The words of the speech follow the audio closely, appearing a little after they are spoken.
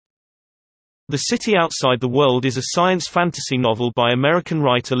The City Outside the World is a science fantasy novel by American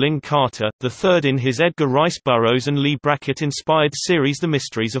writer Lynn Carter, the third in his Edgar Rice Burroughs and Lee Brackett-inspired series The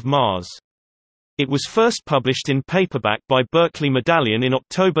Mysteries of Mars. It was first published in paperback by Berkeley Medallion in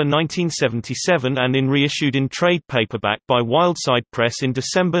October 1977 and reissued in trade paperback by Wildside Press in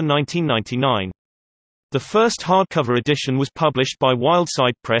December 1999. The first hardcover edition was published by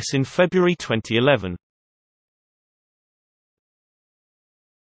Wildside Press in February 2011.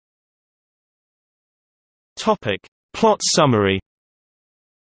 Plot summary.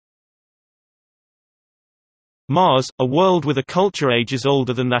 Mars, a world with a culture ages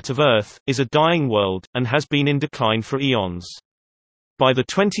older than that of Earth, is a dying world, and has been in decline for eons. By the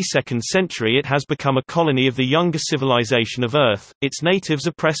 22nd century it has become a colony of the younger civilization of Earth, its natives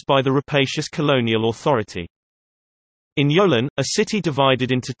oppressed by the rapacious colonial authority. In Yolan, a city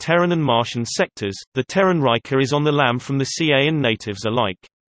divided into Terran and Martian sectors, the Terran Riker is on the lam from the CA and natives alike.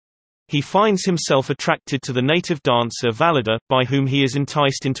 He finds himself attracted to the native dancer Valida, by whom he is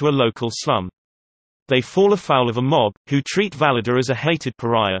enticed into a local slum. They fall afoul of a mob, who treat Valida as a hated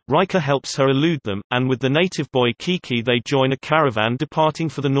pariah. Riker helps her elude them, and with the native boy Kiki they join a caravan departing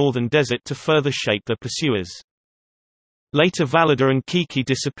for the northern desert to further shape their pursuers. Later Valida and Kiki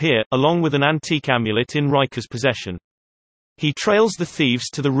disappear, along with an antique amulet in Riker's possession. He trails the thieves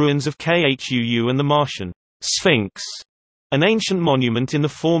to the ruins of Khuu and the Martian Sphinx, an ancient monument in the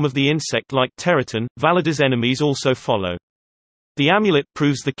form of the insect-like Territon. Valida's enemies also follow. The amulet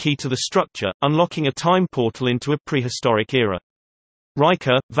proves the key to the structure, unlocking a time portal into a prehistoric era.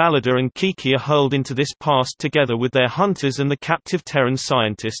 Riker, Valida and Kiki are hurled into this past together with their hunters and the captive Terran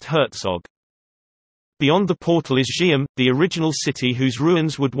scientist Herzog. Beyond the portal is Xi'an, the original city whose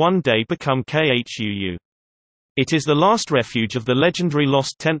ruins would one day become Khuu. It is the last refuge of the legendary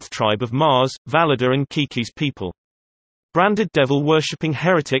lost 10th tribe of Mars, Valida and Kiki's people. Branded devil-worshipping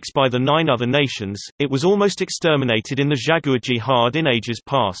heretics by the 9 other nations, it was almost exterminated in the Jaguar Jihad in ages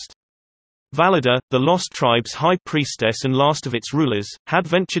past. Valida, the lost tribe's high priestess and last of its rulers, had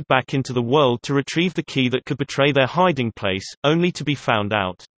ventured back into the world to retrieve the key that could betray their hiding place, only to be found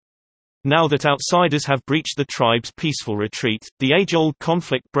out. Now that outsiders have breached the tribe's peaceful retreat, the age-old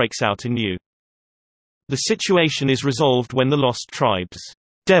conflict breaks out anew. The situation is resolved when the lost tribe's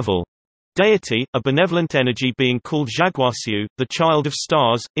devil deity, a benevolent energy being called Jaguarsiu, the child of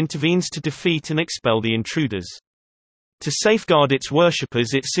stars, intervenes to defeat and expel the intruders. To safeguard its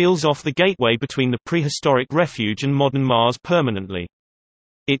worshippers it seals off the gateway between the prehistoric refuge and modern Mars permanently.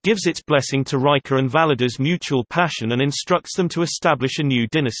 It gives its blessing to Riker and Valida's mutual passion and instructs them to establish a new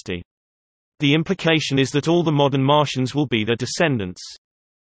dynasty. The implication is that all the modern Martians will be their descendants.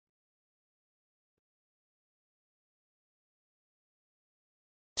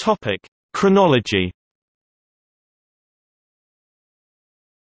 Chronology.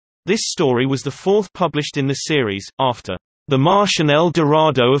 This story was the fourth published in the series, after The Martian El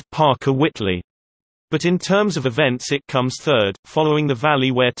Dorado of Parker Whitley. But in terms of events it comes third, following The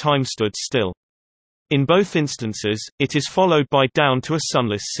Valley Where Time Stood Still. In both instances, it is followed by Down to a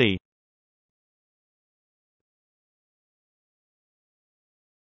Sunless Sea.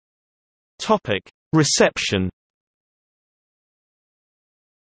 Reception.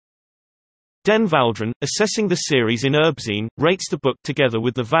 Den Valdron, assessing the series in Urbzine, rates the book together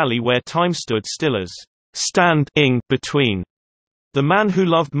with The Valley Where Time Stood Still as stand-ing between The Man Who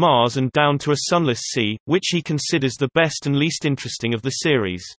Loved Mars and Down to a Sunless Sea, which he considers the best and least interesting of the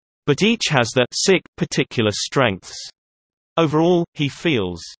series. But each has their particular strengths. Overall, he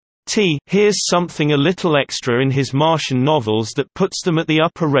feels, here's something a little extra in his Martian novels that puts them at the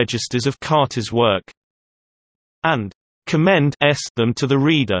upper registers of Carter's work, and commend them to the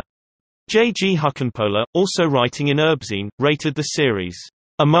reader. J. G. Huckenpohler, also writing in Urbzine, rated the series,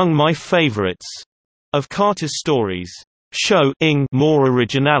 among my favorites of Carter's stories, showing more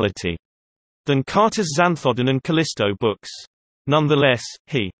originality than Carter's Xanthodon and Callisto books. Nonetheless,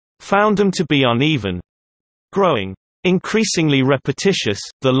 he found them to be uneven, growing increasingly repetitious,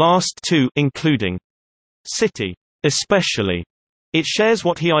 the last two including City especially. It shares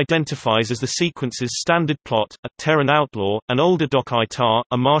what he identifies as the sequence's standard plot: a Terran outlaw, an older Doc Itar,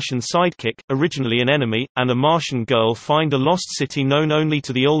 a Martian sidekick, originally an enemy, and a Martian girl find a lost city known only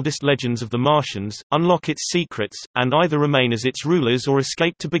to the oldest legends of the Martians, unlock its secrets, and either remain as its rulers or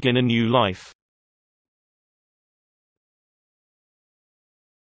escape to begin a new life.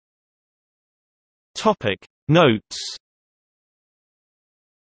 Notes.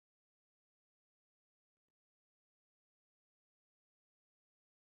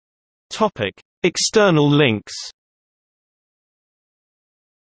 External links.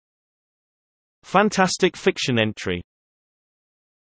 Fantastic fiction entry